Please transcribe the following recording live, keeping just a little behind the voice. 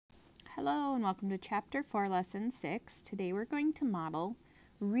Hello and welcome to Chapter 4, Lesson 6. Today we're going to model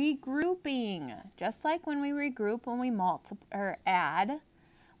regrouping. Just like when we regroup when we multiply or add,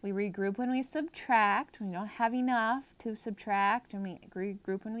 we regroup when we subtract, when we don't have enough to subtract, and we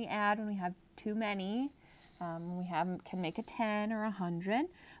regroup when we add, when we have too many, when we can make a 10 or 100.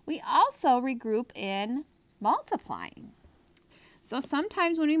 We also regroup in multiplying. So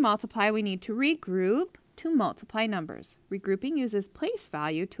sometimes when we multiply, we need to regroup to multiply numbers. Regrouping uses place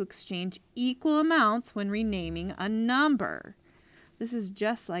value to exchange equal amounts when renaming a number. This is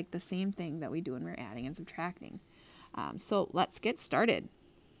just like the same thing that we do when we're adding and subtracting. So let's get started.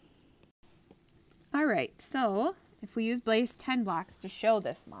 All right, so if we use base 10 blocks to show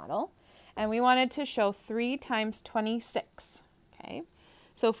this model, and we wanted to show 3 times 26, okay?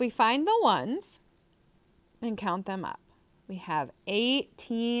 So if we find the ones and count them up, we have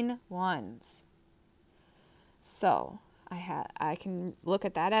 18 ones. So I can look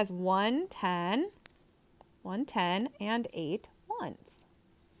at that as 110, and 8 ones.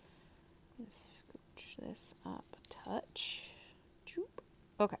 Scooch this up a touch.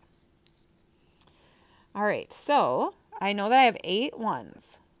 Okay. All right, so I know that I have 8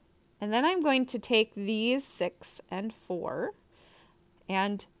 ones. And then I'm going to take these 6 and 4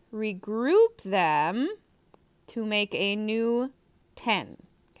 and regroup them to make a new 10.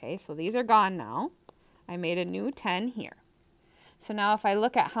 Okay, so these are gone now. I made a new 10 here. So now if I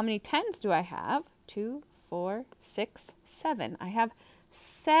look at how many 10s do I have? 2, 4, 6, 7. I have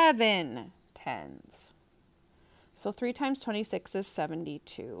 7 10s. So 3 times 26 is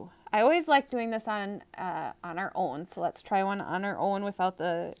 72. I always like doing this on our own. So let's try one on our own without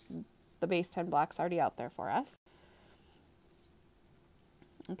the base 10 blocks already out there for us.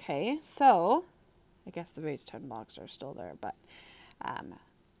 Okay, so I guess the base 10 blocks are still there, but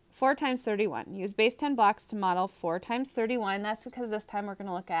 4 times 31. Use base 10 blocks to model 4 times 31. That's because this time we're going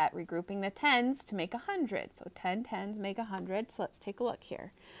to look at regrouping the 10s to make 100. So 10 10s make 100. So let's take a look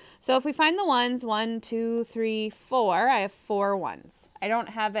here. So if we find the ones, 1, 2, 3, 4, I have 4 ones. I don't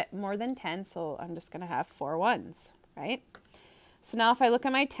have it more than 10, so I'm just going to have 4 ones, right? So now if I look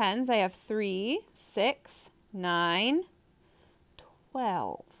at my 10s, I have 3, 6, 9,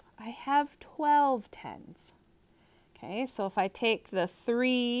 12. I have 12 10s. Okay, so if I take the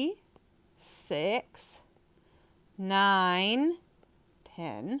 3, 6, 9,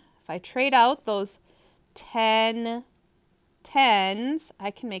 10, if I trade out those 10 10s, I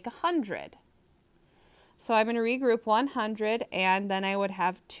can make 100. So I'm going to regroup 100, and then I would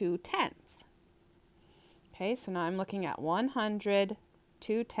have 2 10s. Okay, so now I'm looking at 100,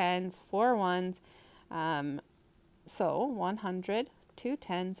 2 10s, 4 1s. So 100, 2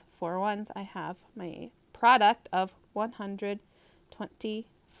 10s, 4 1s, I have my product of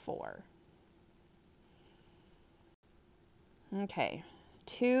 124. Okay,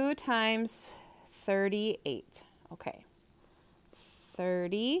 2 times 38. Okay,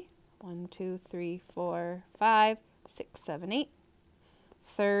 30, 1, 2, 3, 4, 5, 6, 7, 8.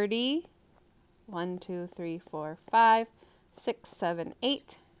 30, 1, 2, 3, 4, 5, 6, 7,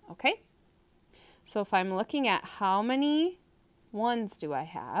 8. Okay, so if I'm looking at how many ones do I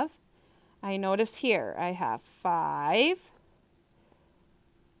have, I notice here I have 5,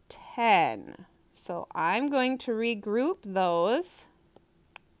 10. So I'm going to regroup those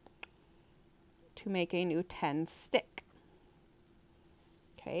to make a new 10 stick.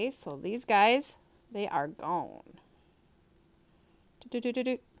 Okay, so these guys, they are gone.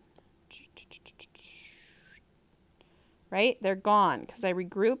 Right? They're gone because I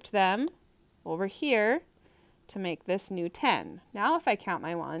regrouped them over here to make this new 10. Now if I count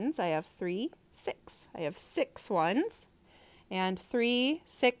my ones, I have 3, 6. I have 6 ones, and 3,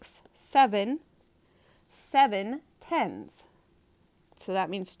 6, 7, 7 10s. So that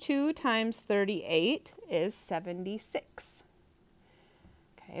means 2 times 38 is 76.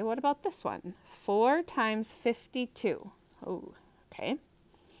 Okay, what about this one? 4 times 52. Oh, okay.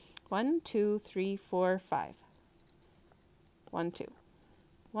 1, 2, 3, 4, 5. 1, 2.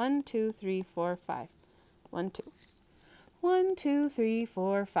 1, 2, 3, 4, 5. 1, 2. 1, 2, 3,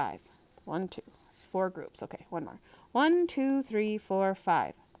 4, 5. 1, 2. 4 groups. Okay, one more. 1, 2, 3, 4,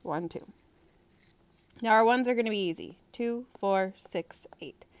 5. 1, 2. Now our ones are going to be easy. 2, 4, 6,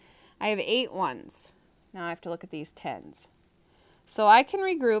 8. I have 8 ones. Now I have to look at these 10s. So I can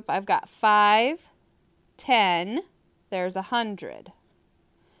regroup. I've got 5, 10. There's 100.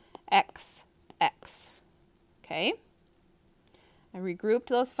 X, X. Okay. I regrouped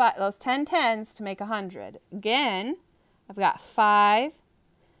those 10 10s to make 100. Again, I've got 5,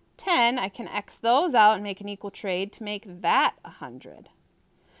 10. I can X those out and make an equal trade to make that 100.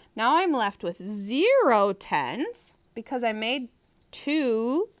 Now I'm left with 0 10s because I made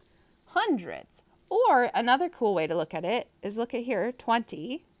 2 hundreds. Or another cool way to look at it is look at here,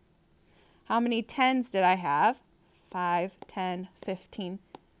 20. How many tens did I have? 5, 10, 15,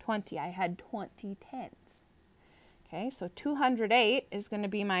 20. I had 20 tens. Okay, so 208 is going to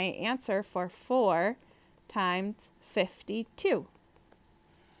be my answer for 4 times 52.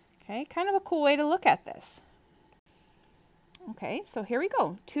 Okay, kind of a cool way to look at this. Okay, so here we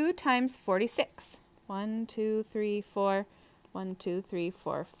go. 2 times 46. 1, 2, 3, 4. 1, 2, 3,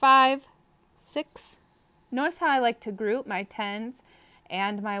 4, 5, 6. Notice how I like to group my tens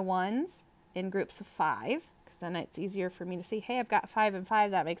and my ones in groups of 5, because then it's easier for me to see, hey, I've got 5 and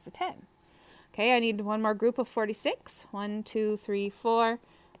 5, that makes a 10. Okay, I need one more group of 46. 1, 2, 3, 4.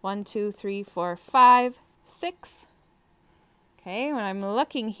 1, 2, 3, 4, 5, 6. Okay, when I'm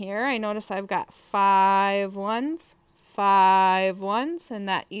looking here, I notice I've got 5 ones, 5 ones, and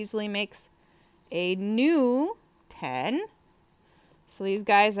that easily makes a new 10. So these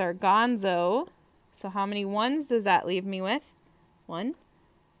guys are gonzo. So how many ones does that leave me with? 1,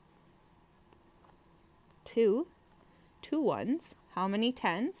 2, 2 ones. How many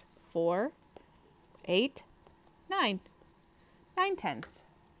tens? 4, 8, 9. 9 tens.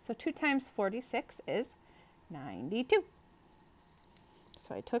 So 2 times 46 is 92.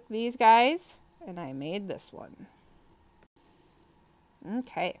 So I took these guys and I made this one.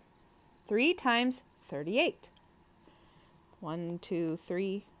 Okay. 3 times 38. 1, 2,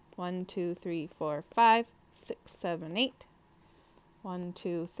 3. 1, 2, 3, 4, 5, 6, 7, 8. 1,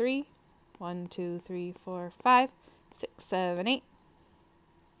 2, 3. 1, 2, 3, 4, 5, 6, 7, 8.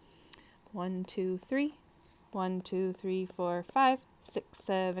 1, 2, 3. 1, 2, 3, 4, 5, 6,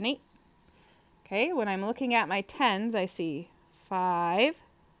 7, 8. Okay, when I'm looking at my tens, I see 5,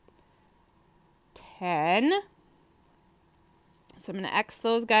 10. So I'm going to X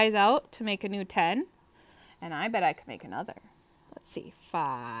those guys out to make a new 10. And I bet I could make another. Let's see,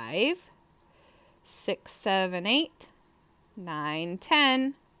 5, 6, 7, 8, 9,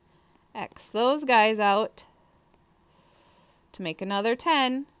 10. X those guys out to make another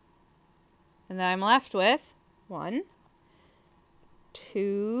 10. And then I'm left with 1,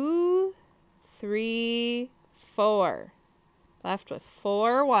 2, 3, 4. Left with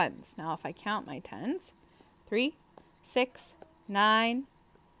 4 ones. Now if I count my tens, 3, 6, 9,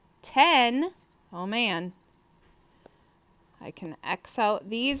 10. Oh man. I can X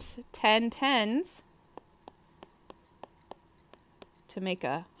out these 10 tens to make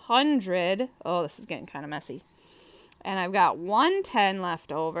 100. Oh, this is getting kind of messy. And I've got 1 10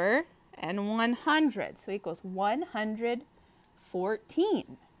 left over and 100. So it equals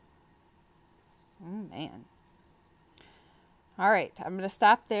 114. Oh, man. All right, I'm going to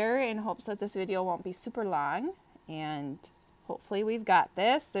stop there in hopes that this video won't be super long. And hopefully we've got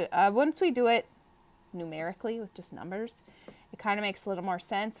this. Once we do it numerically with just numbers, it kind of makes a little more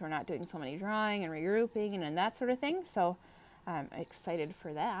sense. We're not doing so many drawing and regrouping and that sort of thing. So I'm excited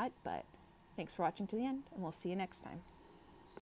for that, but thanks for watching to the end, and we'll see you next time.